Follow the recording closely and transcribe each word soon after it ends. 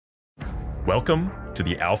Welcome to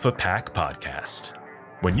the Alpha Pack Podcast.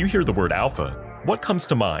 When you hear the word alpha, what comes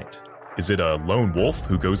to mind? Is it a lone wolf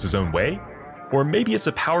who goes his own way? Or maybe it's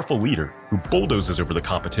a powerful leader who bulldozes over the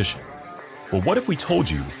competition? Well, what if we told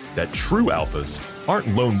you that true alphas aren't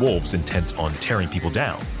lone wolves intent on tearing people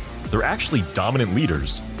down? They're actually dominant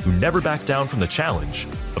leaders who never back down from the challenge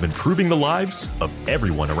of improving the lives of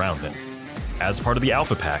everyone around them. As part of the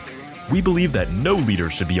Alpha Pack, we believe that no leader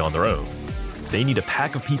should be on their own. They need a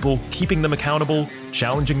pack of people keeping them accountable,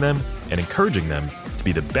 challenging them, and encouraging them to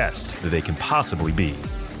be the best that they can possibly be.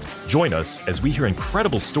 Join us as we hear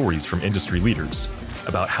incredible stories from industry leaders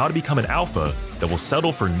about how to become an alpha that will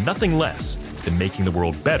settle for nothing less than making the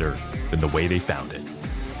world better than the way they found it.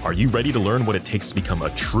 Are you ready to learn what it takes to become a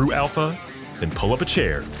true alpha? Then pull up a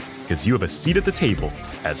chair, because you have a seat at the table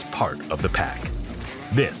as part of the pack.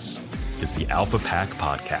 This is the Alpha Pack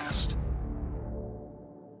Podcast.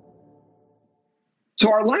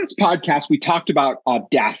 So our last podcast, we talked about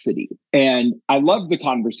Audacity, and I loved the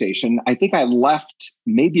conversation. I think I left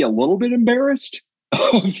maybe a little bit embarrassed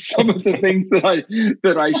of some of the things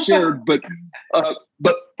that I shared, but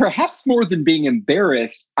perhaps more than being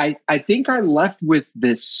embarrassed, I think I left with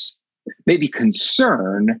this maybe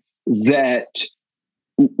concern that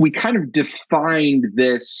we kind of defined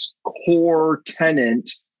this core tenet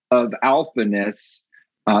of alphaness,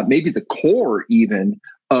 maybe the core even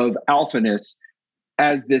of alphaness,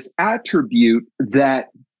 as this attribute that,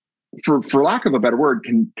 for lack of a better word,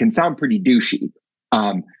 can sound pretty douchey.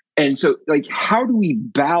 And so, like, how do we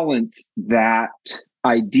balance that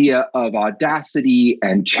idea of audacity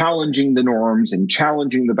and challenging the norms and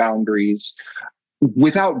challenging the boundaries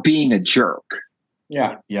without being a jerk?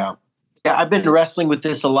 Yeah, I've been wrestling with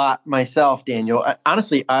this a lot myself, Daniel.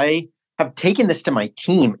 Honestly, I have taken this to my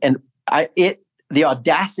team, and the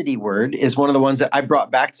audacity word is one of the ones that I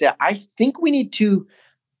brought back to say, I think we need to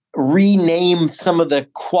rename some of the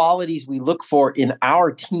qualities we look for in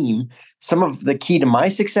our team. Some of the key to my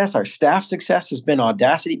success, our staff success, has been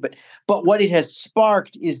audacity, but what it has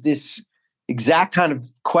sparked is this exact kind of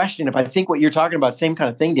question. If I think what you're talking about, same kind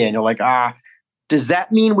of thing, Daniel, like, does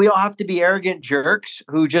that mean we all have to be arrogant jerks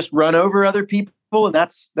who just run over other people? And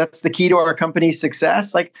that's the key to our company's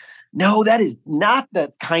success? Like, no, that is not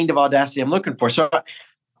the kind of audacity I'm looking for. So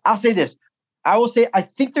I'll say this. I will say I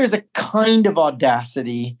think there's a kind of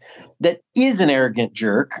audacity that is an arrogant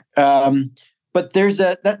jerk, but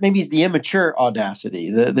that maybe is the immature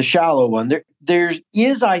audacity, the shallow one. There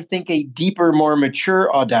is, I think, a deeper, more mature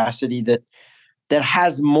audacity that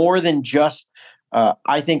has more than just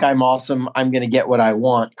I think I'm awesome, I'm going to get what I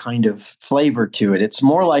want kind of flavor to it. It's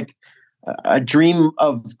more like a dream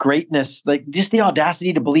of greatness, like just the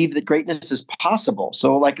audacity to believe that greatness is possible.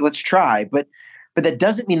 So, like, let's try, but that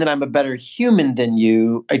doesn't mean that I'm a better human than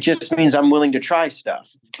you. It just means I'm willing to try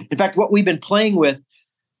stuff. In fact, what we've been playing with,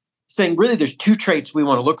 saying really there's two traits we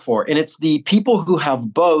want to look for, and it's the people who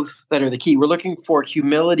have both that are the key. We're looking for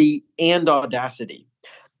humility and audacity.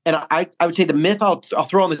 And I would say the myth I'll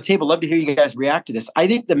throw on the table, love to hear you guys react to this. I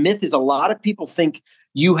think the myth is a lot of people think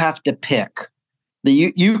you have to pick.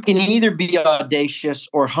 You can either be audacious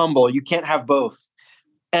or humble. You can't have both.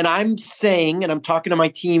 And I'm saying, and I'm talking to my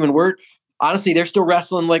team, and honestly, they're still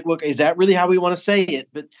wrestling like, look, is that really how we want to say it?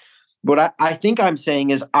 But what I think I'm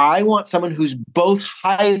saying is I want someone who's both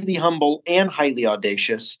highly humble and highly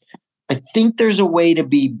audacious. I think there's a way to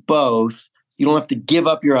be both. You don't have to give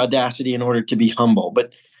up your audacity in order to be humble.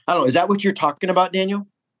 But I don't know, is that what you're talking about, Daniel?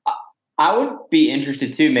 I would be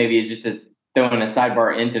interested too, maybe, is just to throw in a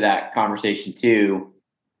sidebar into that conversation too.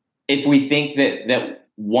 If we think that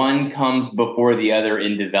one comes before the other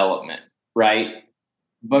in development, right?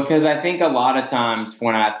 Because I think a lot of times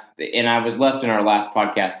I was left in our last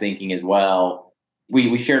podcast thinking as well,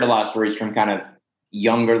 we shared a lot of stories from kind of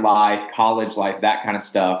younger life, college life, that kind of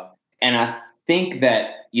stuff. And I think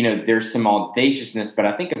that, there's some audaciousness, but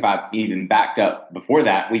I think if I even backed up before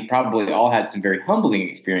that, we probably all had some very humbling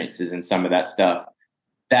experiences in some of that stuff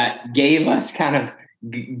that gave us kind of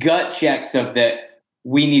gut checks of that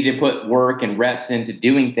we need to put work and reps into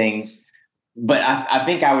doing things. But I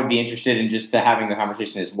think I would be interested in just having the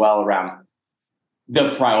conversation as well around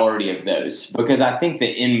the priority of those, because I think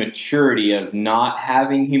the immaturity of not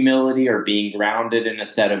having humility or being grounded in a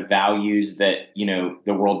set of values that,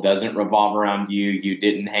 the world doesn't revolve around you, you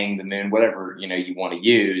didn't hang the moon, whatever, you want to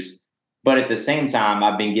use. But at the same time,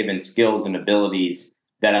 I've been given skills and abilities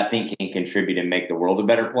that I think can contribute and make the world a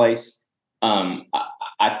better place.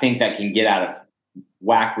 I think that can get out of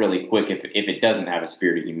whack really quick if it doesn't have a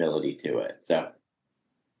spirit of humility to it. So.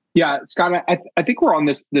 Yeah, Scott, I think we're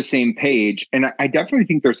on the same page. And I definitely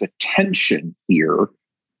think there's a tension here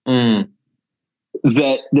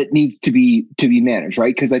that needs to be managed,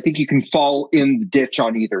 right? Because I think you can fall in the ditch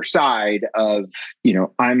on either side of,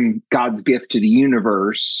 I'm God's gift to the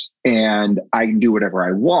universe and I can do whatever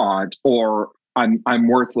I want, or I'm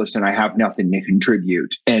worthless and I have nothing to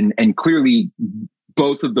contribute. And clearly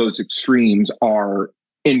both of those extremes are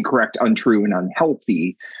incorrect, untrue, and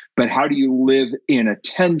unhealthy. But how do you live in a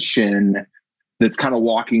tension that's kind of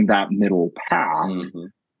walking that middle path? Mm-hmm.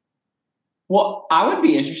 Well, I would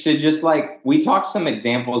be interested, just like we talked some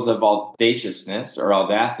examples of audaciousness or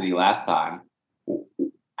audacity last time.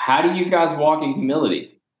 How do you guys walk in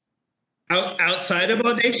humility? Outside of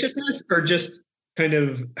audaciousness, or just kind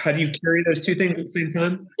of how do you carry those two things at the same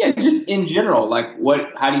time? Yeah, just in general, like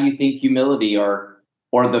how do you think humility or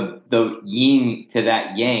the yin to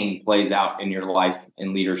that yang plays out in your life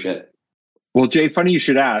and leadership? Well, Jay, funny you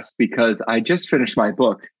should ask, because I just finished my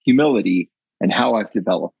book, Humility, and How I've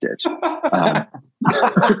Developed It.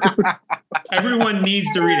 Everyone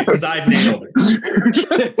needs to read it because I've nailed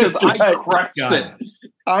it. Because I crushed it.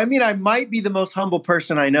 I mean, I might be the most humble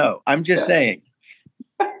person I know. I'm just saying.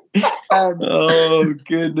 Oh,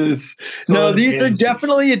 goodness. No, these are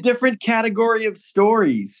definitely a different category of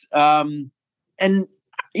stories. And,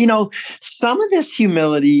 some of this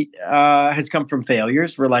humility has come from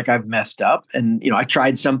failures where, like, I've messed up and, I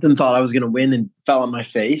tried something, thought I was going to win and fell on my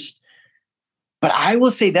face. But I will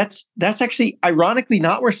say that's actually ironically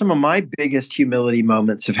not where some of my biggest humility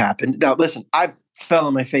moments have happened. Now, listen, I've fell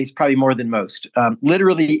on my face probably more than most,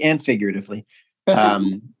 literally and figuratively.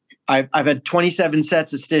 I've had 27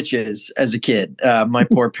 sets of stitches as a kid. My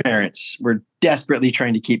poor parents were desperately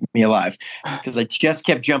trying to keep me alive because I just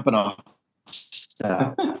kept jumping off.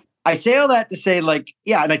 I say all that to say, like,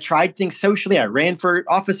 yeah, and I tried things socially. I ran for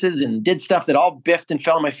offices and did stuff that all biffed and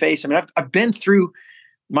fell on my face. I mean, I've been through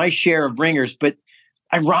my share of ringers, but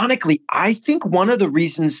ironically, I think one of the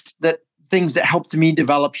reasons that things that helped me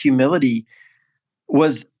develop humility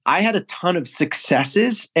was I had a ton of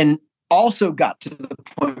successes and also got to the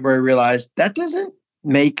point where I realized that doesn't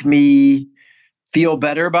make me feel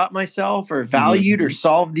better about myself or valued or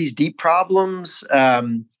solve these deep problems.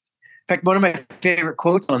 In fact, one of my favorite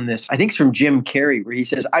quotes on this, I think it's from Jim Carrey, where he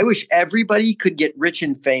says, I wish everybody could get rich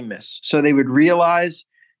and famous so they would realize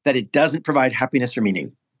that it doesn't provide happiness or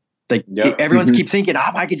meaning. Like everyone's keep thinking,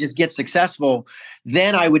 if I could just get successful,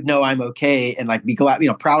 then I would know I'm okay and like be glad,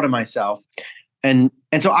 proud of myself. And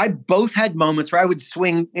so I both had moments where I would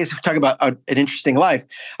swing, as we talk about an interesting life,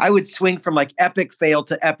 I would swing from like epic fail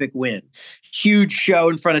to epic win. Huge show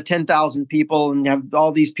in front of 10,000 people and have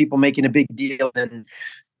all these people making a big deal and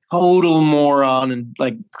total moron and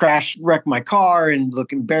like wreck my car and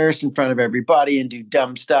look embarrassed in front of everybody and do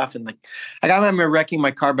dumb stuff. And like I remember wrecking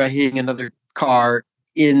my car by hitting another car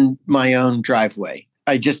in my own driveway.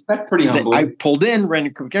 That's pretty humble. I pulled in, ran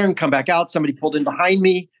and come back out. Somebody pulled in behind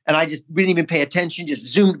me and we didn't even pay attention, just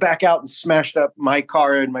zoomed back out and smashed up my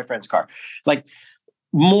car and my friend's car. Like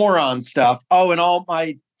moron stuff. Oh, and all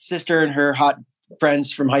my sister and her hot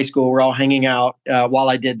friends from high school were all hanging out while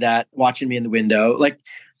I did that, watching me in the window. Like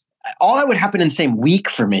all that would happen in the same week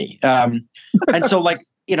for me. And so like,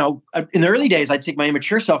 in the early days, I'd think my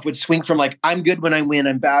immature self would swing from like, I'm good when I win,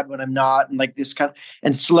 I'm bad when I'm not. And like this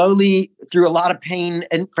and slowly through a lot of pain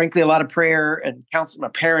and frankly, a lot of prayer and counseling my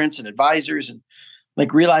parents and advisors and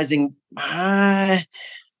like realizing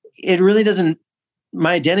it really doesn't,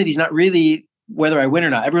 my identity is not really whether I win or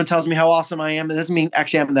not. Everyone tells me how awesome I am. It doesn't mean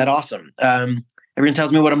actually I'm that awesome. Everyone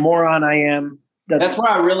tells me what a moron I am. That's where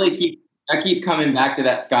I keep coming back to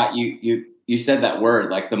that, Scott. You said that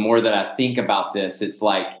word, like the more that I think about this, it's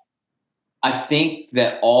like, I think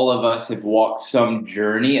that all of us have walked some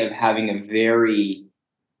journey of having a very,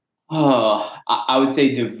 I would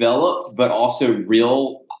say developed, but also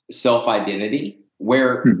real self-identity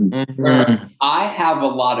where I have a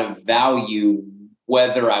lot of value,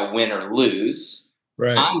 whether I win or lose.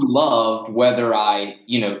 Right. I'm loved, whether I,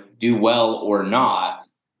 do well or not,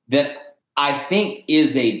 that I think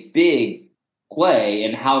is a big play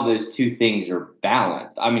and how those two things are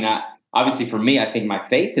balanced. I mean, obviously for me, I think my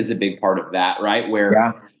faith is a big part of that, right? Where,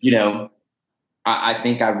 I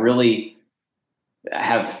think I really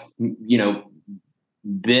have,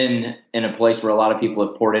 been in a place where a lot of people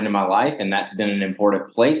have poured into my life. And that's been an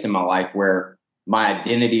important place in my life where my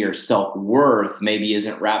identity or self-worth maybe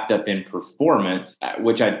isn't wrapped up in performance,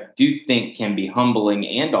 which I do think can be humbling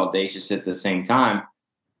and audacious at the same time,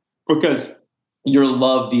 because you're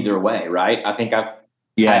loved either way, right? I think I've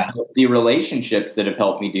had the relationships that have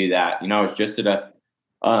helped me do that. I was just at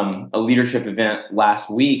a leadership event last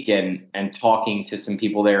week and talking to some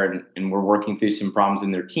people there, and we're working through some problems in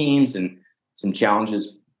their teams and some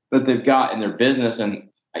challenges that they've got in their business. And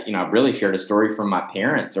I really shared a story from my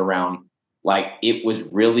parents around, like, it was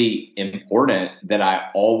really important that I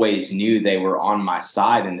always knew they were on my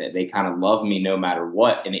side and that they kind of loved me no matter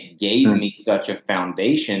what. And it gave me such a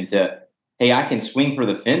foundation to, hey, I can swing for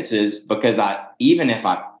the fences because even if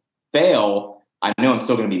I fail, I know I'm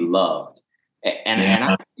still going to be loved. And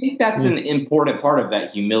I think that's an important part of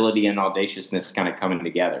that humility and audaciousness kind of coming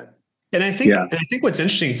together. And I think what's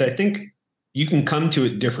interesting is I think you can come to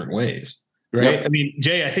it different ways, right? Yep. I mean,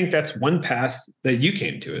 Jay, I think that's one path that you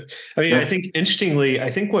came to it. I mean, I think interestingly, I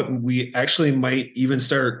think what we actually might even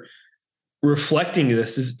start reflecting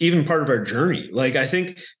this is even part of our journey. Like, I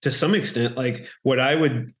think to some extent, like what I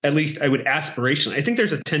would aspirationally, I think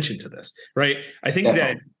there's a tension to this, right? I think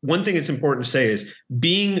that one thing that's important to say is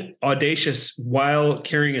being audacious while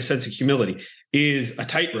carrying a sense of humility is a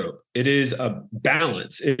tightrope. It is a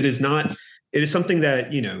balance. It is something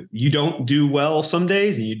that, you don't do well some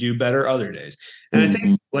days and you do better other days. And I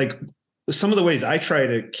think like some of the ways I try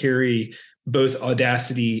to carry both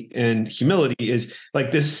audacity and humility is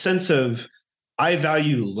like this sense of, I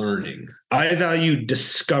value learning. I value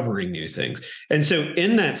discovering new things. And so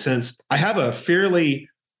in that sense, I have a fairly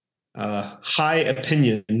high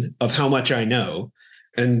opinion of how much I know.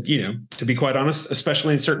 And, to be quite honest,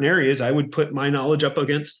 especially in certain areas, I would put my knowledge up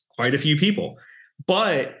against quite a few people.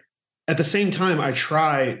 But at the same time, I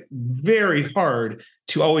try very hard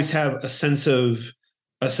to always have a sense of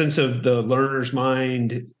the learner's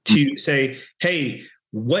mind to say, hey,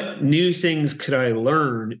 what new things could I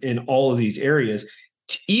learn in all of these areas,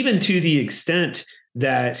 even to the extent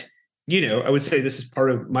that, I would say this is part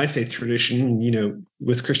of my faith tradition,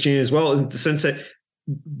 with Christianity as well, in the sense that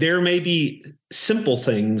there may be simple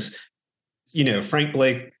things, Frank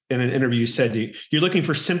Blake in an interview said, you're looking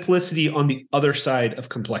for simplicity on the other side of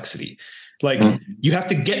complexity. Like you have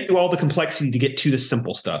to get through all the complexity to get to the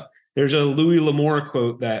simple stuff. There's a Louis L'Amour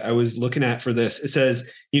quote that I was looking at for this. It says,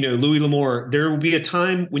 Louis L'Amour, there will be a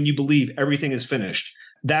time when you believe everything is finished.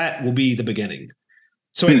 That will be the beginning.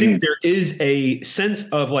 So I think there is a sense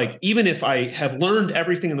of like, even if I have learned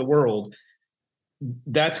everything in the world,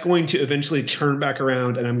 that's going to eventually turn back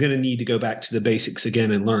around and I'm going to need to go back to the basics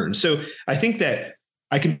again and learn. So I think that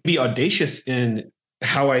I can be audacious in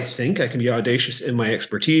how I think. I can be audacious in my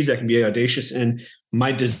expertise. I can be audacious in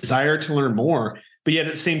my desire to learn more. But yet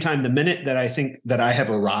at the same time, the minute that I think that I have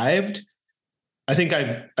arrived, I think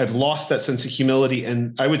I've lost that sense of humility.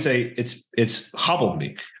 And I would say it's hobbled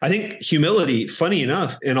me. I think humility, funny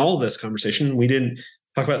enough, in all of this conversation, we didn't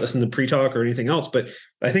talk about this in the pre-talk or anything else, but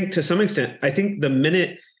I think to some extent, I think the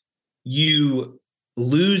minute you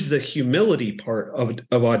lose the humility part of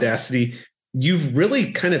Audacity, you've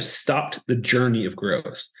really kind of stopped the journey of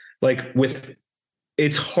growth.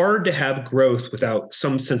 It's hard to have growth without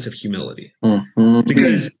some sense of humility.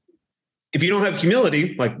 Because if you don't have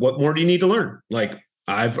humility, like what more do you need to learn? Like,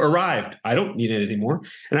 I've arrived. I don't need anything more.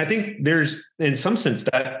 And I think there's, in some sense,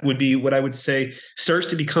 that would be what I would say starts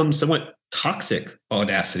to become somewhat toxic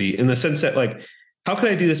audacity, in the sense that, like, how could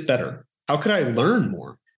I do this better? How could I learn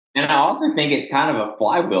more? And I also think it's kind of a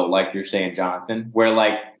flywheel, like you're saying, Jonathan, where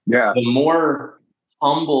the more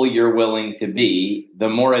humble you're willing to be, the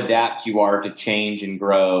more adapt you are to change and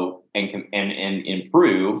grow and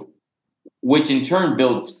improve, which in turn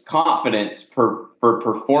builds confidence for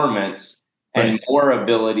performance and more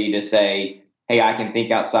ability to say, hey, I can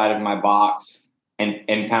think outside of my box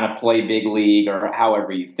and kind of play big league, or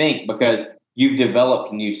however you think, because you've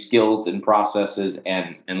developed new skills and processes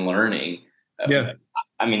and learning. Yeah.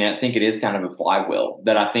 I mean, I think it is kind of a flywheel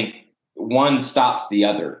that I think one stops the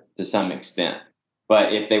other to some extent.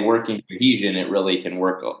 But if they work in cohesion, it really can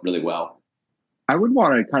work really well. I would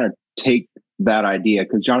want to kind of take that idea,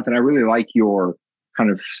 because Jonathan, I really like your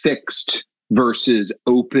kind of fixed versus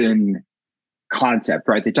open concept,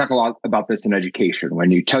 right? They talk a lot about this in education.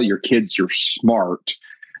 When you tell your kids you're smart,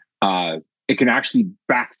 it can actually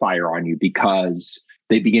backfire on you, because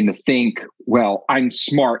they begin to think, well, I'm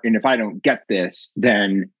smart, and if I don't get this,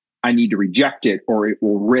 then I need to reject it, or it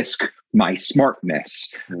will risk my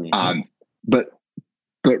smartness. But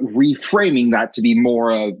reframing that to be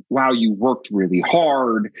more of, wow, you worked really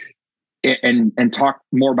hard, and talk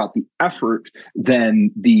more about the effort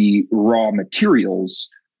than the raw materials,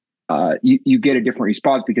 you get a different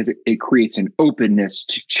response, because it creates an openness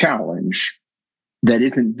to challenge that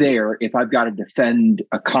isn't there if I've got to defend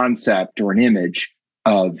a concept or an image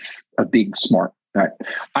of a big smart. Right?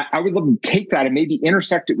 I would love to take that and maybe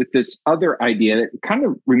intersect it with this other idea that kind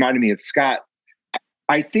of reminded me of Scott.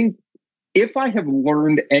 I think if I have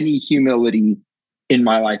learned any humility in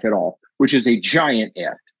my life at all, which is a giant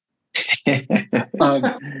if,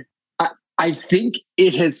 I think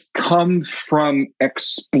it has come from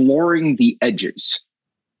exploring the edges.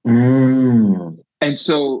 And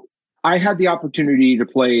so I had the opportunity to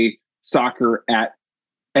play soccer at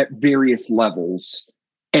various levels.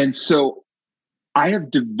 And so I have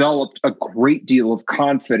developed a great deal of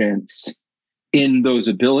confidence in those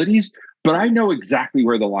abilities, but I know exactly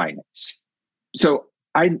where the line is. So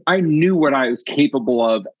I knew what I was capable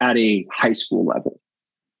of at a high school level.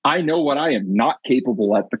 I know what I am not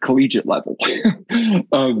capable at the collegiate level.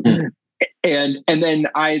 And then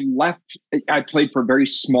I left. I played for a very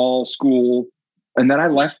small school, and then I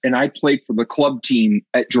left and I played for the club team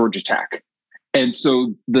at Georgia Tech. And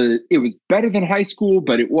so it was better than high school,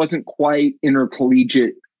 but it wasn't quite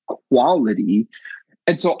intercollegiate quality.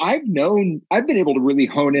 And so I've been able to really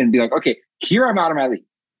hone in and be like, okay, here I'm out of my league.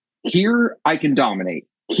 Here I can dominate.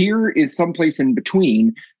 Here is someplace in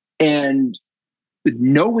between. And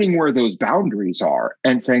knowing where those boundaries are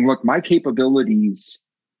and saying, look, my capabilities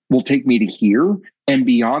will take me to here, and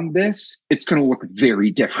beyond this, it's going to look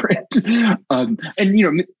very different. And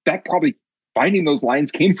that probably finding those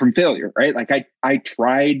lines came from failure, right? Like I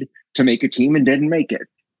tried to make a team and didn't make it,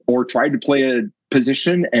 or tried to play a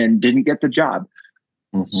position and didn't get the job.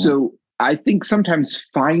 So I think sometimes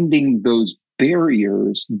finding those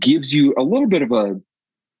barriers gives you a little bit of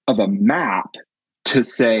a map to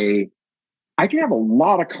say, I can have a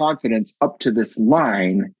lot of confidence up to this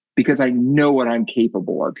line because I know what I'm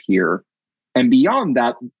capable of here. And beyond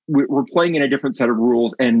that, we're playing in a different set of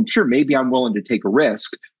rules. And sure, maybe I'm willing to take a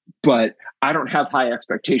risk, but I don't have high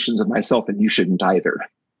expectations of myself, and you shouldn't either.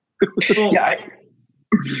 Let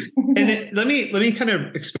me kind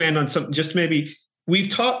of expand on something. Just maybe we've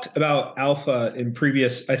talked about alpha in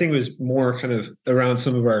previous. I think it was more kind of around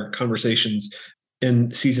some of our conversations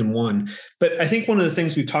in season 1. But I think one of the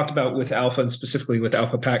things we've talked about with alpha, and specifically with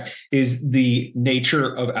Alpha Pack, is the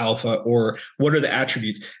nature of alpha, or what are the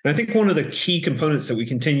attributes. And I think one of the key components that we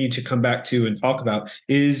continue to come back to and talk about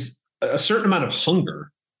is a certain amount of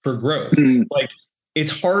hunger for growth. Like,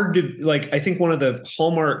 it's hard to, I think one of the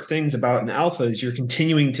hallmark things about an alpha is you're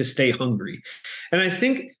continuing to stay hungry. And I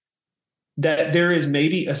think that there is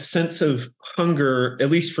maybe a sense of hunger,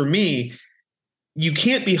 at least for me. You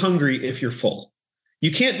can't be hungry if you're full. You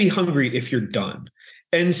can't be hungry if you're done.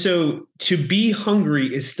 And so to be hungry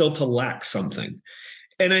is still to lack something.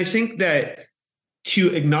 And I think that to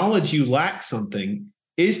acknowledge you lack something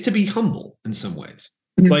is to be humble in some ways.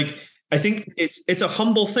 Like, I think it's a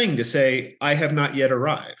humble thing to say, I have not yet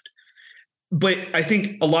arrived. But I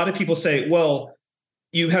think a lot of people say, well,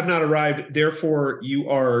 you have not arrived, therefore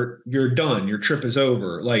you're done. Your trip is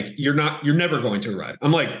over. Like, you're never going to arrive.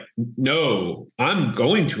 I'm like, no, I'm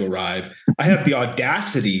going to arrive. I have the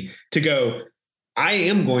audacity to go, I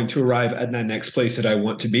am going to arrive at that next place that I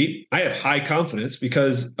want to be. I have high confidence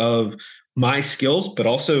because of my skills, but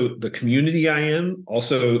also the community I am,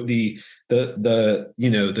 also the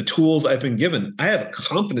tools I've been given. I have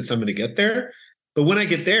confidence I'm going to get there. But when I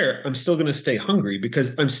get there, I'm still going to stay hungry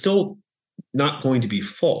because I'm still not going to be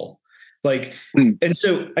full. And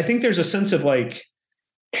so I think there's a sense of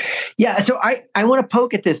so I want to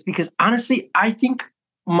poke at this because honestly, I think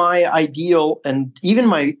my ideal and even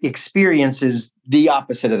my experience is the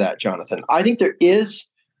opposite of that, Jonathan. I think there is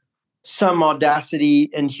some audacity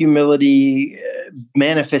and humility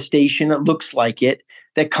manifestation, it looks like it,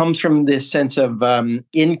 that comes from this sense of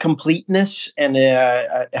incompleteness and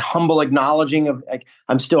a humble acknowledging of, like,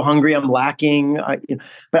 I'm still hungry, I'm lacking.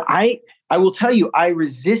 But I will tell you, I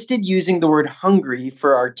resisted using the word hungry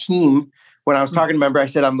for our team. When I was talking, remember, I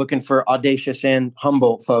said I'm looking for audacious and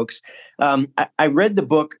humble folks. I read the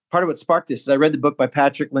book. Part of what sparked this is I read the book by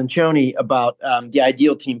Patrick Lencioni about the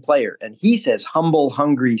ideal team player. And he says humble,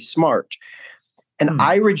 hungry, smart. And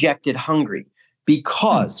I rejected hungry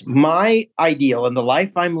because my ideal and the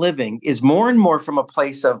life I'm living is more and more from a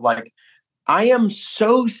place of I am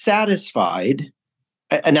so satisfied.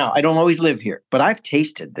 Now, I don't always live here, but I've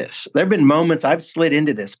tasted this. There have been moments I've slid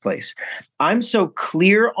into this place. I'm so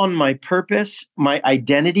clear on my purpose, my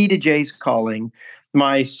identity to Jay's calling,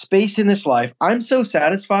 my space in this life. I'm so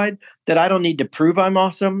satisfied that I don't need to prove I'm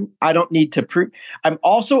awesome. I don't need to prove. I'm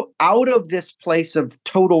also out of this place of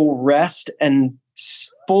total rest and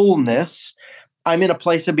fullness. I'm in a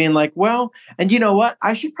place of being like, well, and you know what?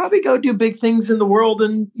 I should probably go do big things in the world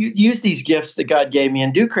and use these gifts that God gave me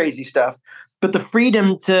and do crazy stuff. But the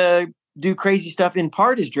freedom to do crazy stuff in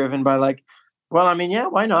part is driven by why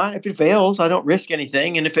not? If it fails, I don't risk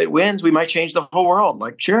anything. And if it wins, we might change the whole world.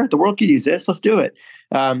 Sure, the world could use this. Let's do it.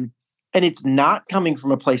 And it's not coming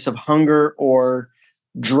from a place of hunger or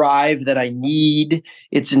drive that I need.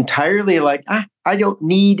 It's entirely I don't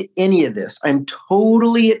need any of this. I'm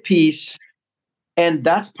totally at peace And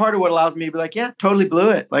that's part of what allows me to be like, yeah, totally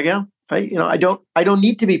blew it. Like, yeah, I don't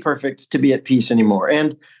need to be perfect to be at peace anymore.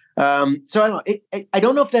 And so I don't know. I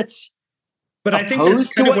don't know if that's, but I think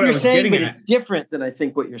that's kind of what I was saying, getting but at. It's different than I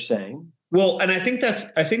think what you're saying. Well, and I think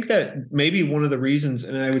that maybe one of the reasons,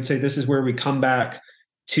 and I would say this is where we come back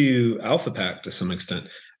to Alpha Pack to some extent.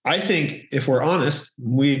 I think if we're honest,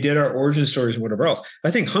 we did our origin stories and whatever else.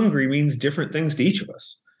 I think hungry means different things to each of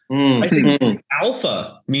us. I think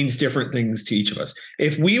alpha means different things to each of us.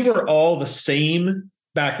 If we were all the same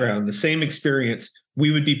background, the same experience,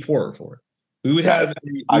 we would be poorer for it. We would have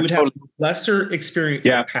lesser experience.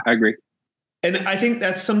 Yeah, I agree. And I think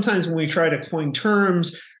that's sometimes when we try to coin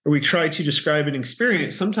terms or we try to describe an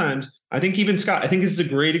experience, sometimes I think even Scott, I think this is a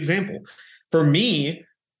great example. For me,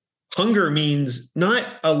 hunger means not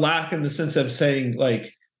a lack in the sense of saying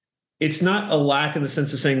like, it's not a lack in the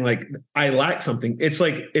sense of saying like, I lack something. It's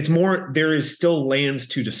like, it's more, there is still lands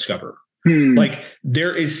to discover. Like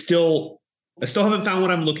there is still, I still haven't found what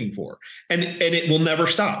I'm looking for. And it will never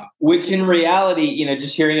stop. Which in reality,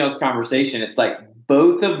 just hearing y'all's conversation, it's like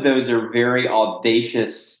both of those are very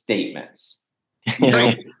audacious statements.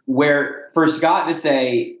 Where for Scott to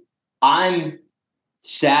say, I'm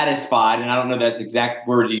satisfied, and I don't know that's the exact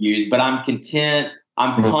word you use, but I'm content,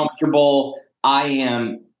 I'm comfortable,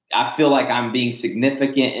 I feel like I'm being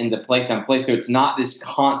significant in the place I'm placed. So it's not this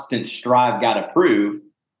constant strive, got to prove.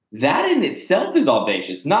 That in itself is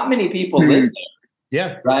audacious. Not many people live there.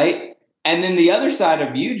 Yeah. Right. And then the other side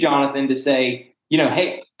of you, Jonathan, to say,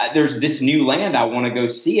 hey, there's this new land. I want to go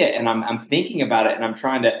see it. And I'm thinking about it and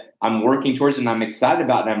I'm working towards it and I'm excited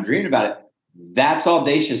about it and I'm dreaming about it. That's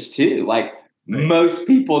audacious too. Like most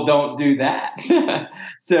people don't do that.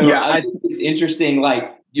 So yeah, I think it's interesting.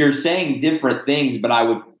 Like you're saying different things, but I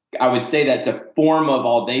would say that's a form of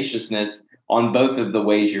audaciousness on both of the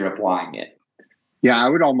ways you're applying it. Yeah, I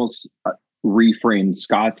would almost reframe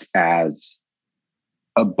Scott's as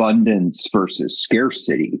abundance versus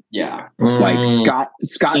scarcity. Yeah. Like Scott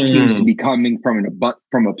seems to be coming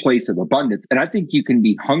from a place of abundance. And I think you can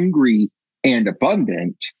be hungry and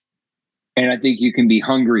abundant. And I think you can be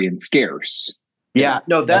hungry and scarce. Yeah,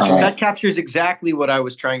 no, that captures exactly what I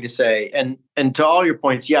was trying to say. And to all your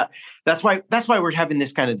points, yeah, that's why we're having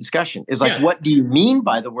this kind of discussion. Is like, what do you mean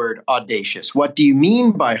by the word audacious? What do you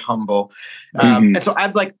mean by humble? And so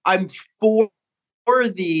I'm for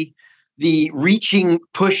the reaching,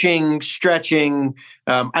 pushing, stretching.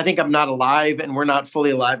 I think I'm not alive, and we're not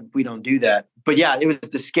fully alive if we don't do that. But yeah, it was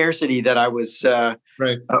the scarcity that I was I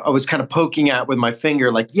was kind of poking at with my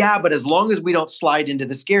finger, like, yeah, but as long as we don't slide into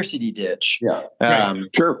the scarcity ditch. Yeah.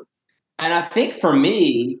 Sure. And I think for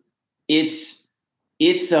me, it's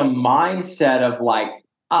a mindset of like,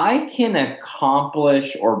 I can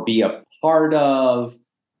accomplish or be a part of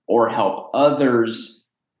or help others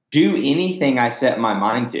do anything I set my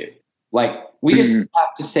mind to. Like, we just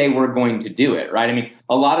have to say we're going to do it, right? I mean,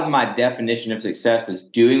 a lot of my definition of success is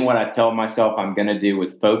doing what I tell myself I'm going to do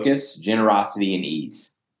with focus, generosity, and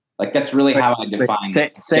ease. Like, that's really how I define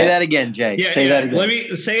it. Say that again, Jay. Yeah, say that again. Let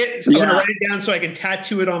me say it. I'm going to write it down so I can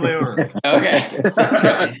tattoo it on my arm.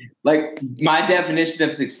 Okay. Like, my definition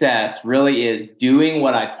of success really is doing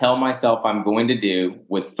what I tell myself I'm going to do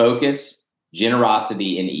with focus,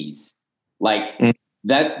 generosity, and ease. Like,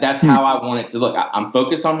 that's how I want it to look. I'm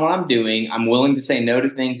focused on what I'm doing. I'm willing to say no to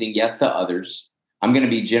things and yes to others. I'm going to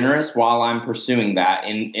be generous while I'm pursuing that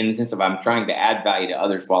in the sense of I'm trying to add value to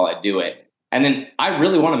others while I do it. And then I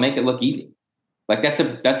really want to make it look easy. Like that's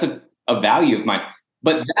a value of mine.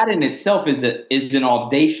 But that in itself is an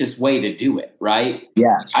audacious way to do it, right?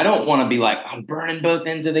 Yes. I don't want to be like, I'm burning both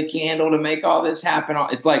ends of the candle to make all this happen.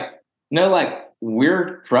 It's like, no, like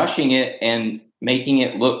we're crushing it and making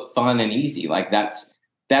it look fun and easy. Like that's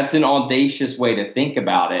an audacious way to think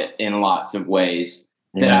about it in lots of ways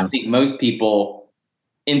that I think most people,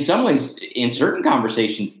 in some ways, in certain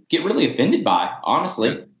conversations, get really offended by,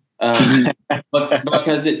 honestly. But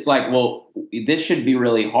because it's like, well, this should be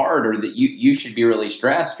really hard, or that you should be really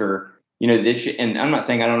stressed, or, this should, and I'm not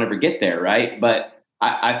saying I don't ever get there, right? But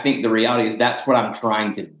I think the reality is that's what I'm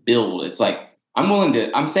trying to build. It's like,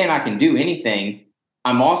 I'm saying I can do anything.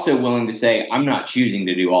 I'm also willing to say I'm not choosing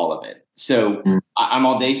to do all of it. So I'm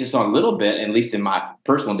audacious on a little bit, at least in my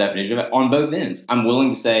personal definition of it, on both ends. I'm willing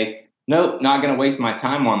to say, nope, not going to waste my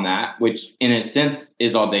time on that, which in a sense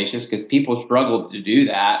is audacious because people struggle to do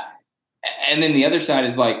that. And then the other side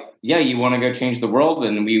is like, yeah, you want to go change the world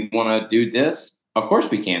and we want to do this? Of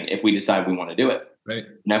course we can if we decide we want to do it. Right.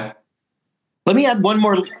 No. Let me add one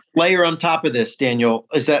more layer on top of this, Daniel,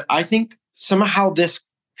 is that I think somehow this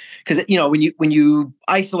because when you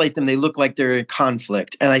isolate them, they look like they're in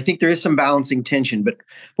conflict, and I think there is some balancing tension. But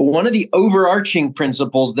one of the overarching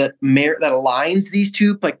principles that aligns these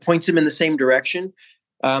two, like points them in the same direction,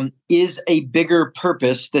 is a bigger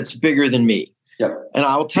purpose that's bigger than me. Yep. And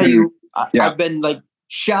I'll tell you, I've been like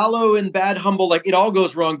shallow and bad humble, like it all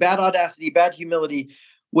goes wrong, bad audacity, bad humility.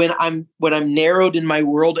 When I'm narrowed in my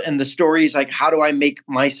world and the story is like, how do I make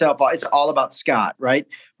myself? It's all about Scott, right?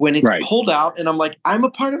 When it's pulled out and I'm like, I'm a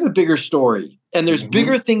part of a bigger story and there's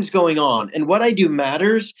bigger things going on and what I do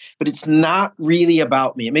matters, but it's not really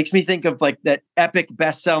about me. It makes me think of like that epic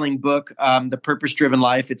best-selling book, The Purpose-Driven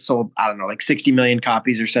Life. It sold, I don't know, like 60 million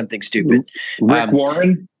copies or something stupid. Rick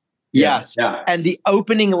Warren? Yes. Yeah. And the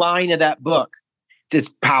opening line of that book, it's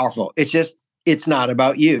powerful. It's not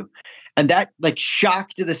about you. And that like shock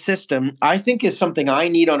to the system, I think is something I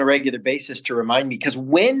need on a regular basis to remind me, because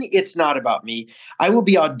when it's not about me, I will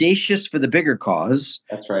be audacious for the bigger cause.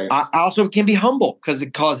 That's right. I also can be humble because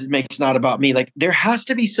the cause makes not about me. Like there has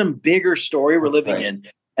to be some bigger story we're living in.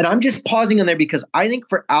 And I'm just pausing on there because I think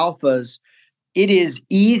for alphas, it is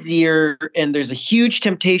easier and there's a huge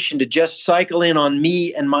temptation to just cycle in on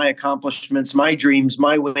me and my accomplishments, my dreams,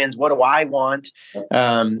 my wins. What do I want?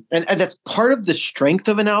 And that's part of the strength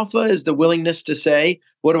of an alpha is the willingness to say,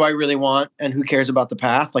 what do I really want? And who cares about the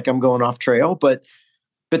path? Like I'm going off trail. But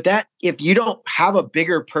that if you don't have a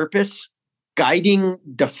bigger purpose, guiding,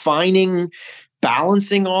 defining,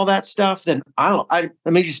 balancing all that stuff, then let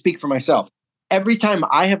me just speak for myself. Every time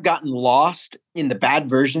I have gotten lost in the bad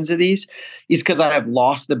versions of these is because I have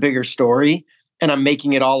lost the bigger story and I'm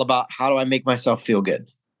making it all about how do I make myself feel good.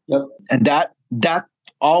 Yep. And that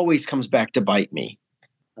always comes back to bite me.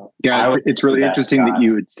 Yeah, it's really interesting that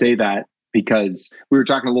you would say that because we were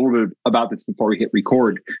talking a little bit about this before we hit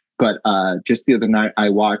record, but just the other night I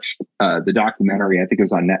watched the documentary, I think it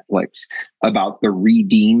was on Netflix, about the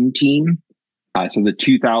Redeem team. So the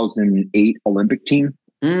 2008 Olympic team.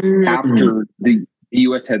 After the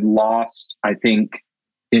U.S. had lost, I think,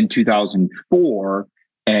 in 2004,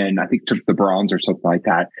 and I think took the bronze or something like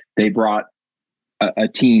that, they brought a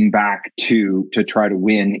team back to try to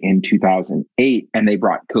win in 2008, and they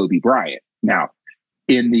brought Kobe Bryant. Now,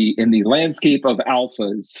 in the landscape of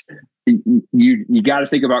alphas, you got to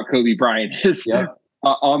think about Kobe Bryant is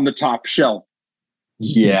on the top shelf.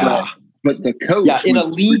 Yeah. But the coach, in a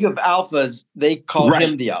league of alphas, they call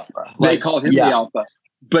him the alpha. They call him the alpha.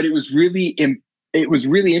 But it was really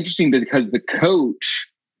interesting because the coach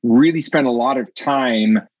really spent a lot of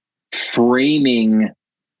time framing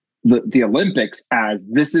the Olympics as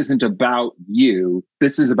this isn't about you.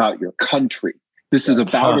 This is about your country. This is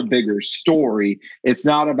about a bigger story. It's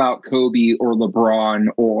not about Kobe or LeBron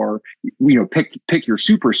or pick your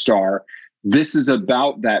superstar. This is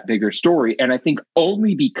about that bigger story. And I think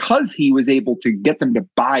only because he was able to get them to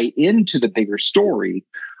buy into the bigger story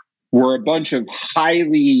were a bunch of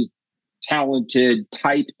highly talented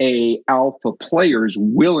type A alpha players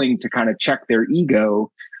willing to kind of check their ego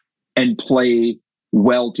and play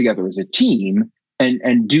well together as a team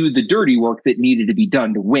and do the dirty work that needed to be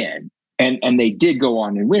done to win. And they did go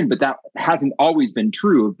on and win, but that hasn't always been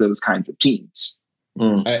true of those kinds of teams.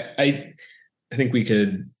 I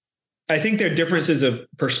think their differences of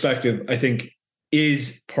perspective, I think,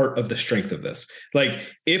 is part of the strength of this. Like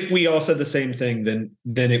if we all said the same thing,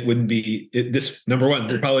 then it wouldn't be this. Number one,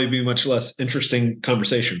 there'd probably be much less interesting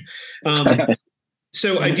conversation.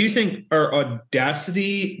 So I do think our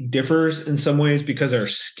audacity differs in some ways because our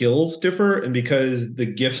skills differ and because the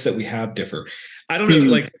gifts that we have differ. I don't know,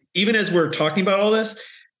 like even as we're talking about all this,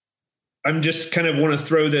 I'm just kind of want to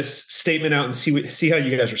throw this statement out and see how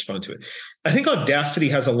you guys respond to it. I think audacity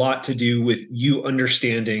has a lot to do with you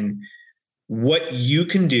understanding what you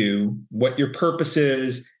can do, what your purpose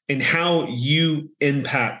is, and how you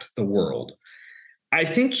impact the world. I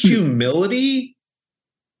think humility,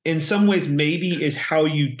 in some ways, maybe is how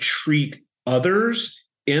you treat others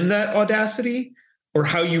in that audacity or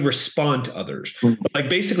how you respond to others. Like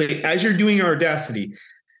basically, as you're doing your audacity,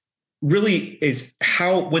 really is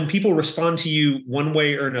how when people respond to you one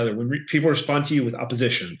way or another, when people respond to you with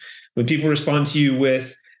opposition, when people respond to you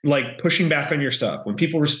with like pushing back on your stuff, when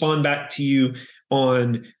people respond back to you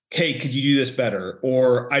on, hey, could you do this better?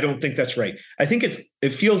 Or I don't think that's right. I think it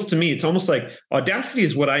feels to me, it's almost like audacity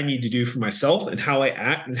is what I need to do for myself and how I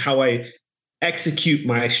act and how I execute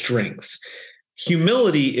my strengths.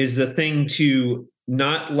 Humility is the thing to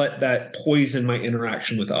not let that poison my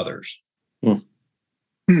interaction with others. I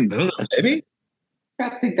don't know, maybe? I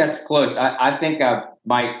think that's close. I think I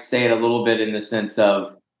might say it a little bit in the sense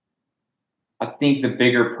of, I think the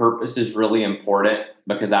bigger purpose is really important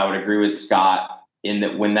because I would agree with Scott in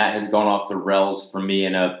that when that has gone off the rails for me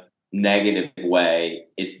in a negative way,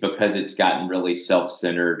 it's because it's gotten really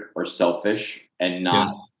self-centered or selfish and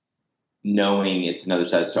not knowing it's another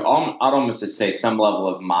side. So I'd almost just say some level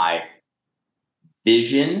of my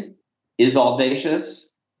vision is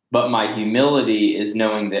audacious, but my humility is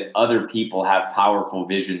knowing that other people have powerful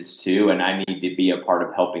visions too, and I need to be a part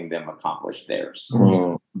of helping them accomplish theirs.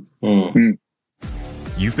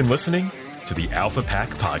 You've been listening to the Alpha Pack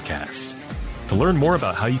Podcast. To learn more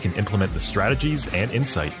about how you can implement the strategies and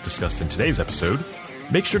insight discussed in today's episode,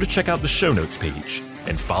 make sure to check out the show notes page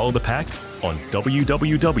and follow the pack on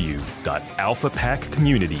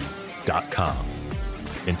www.alphapackcommunity.com.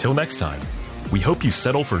 Until next time, we hope you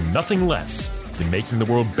settle for nothing less than making the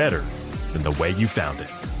world better than the way you found it.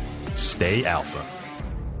 Stay alpha.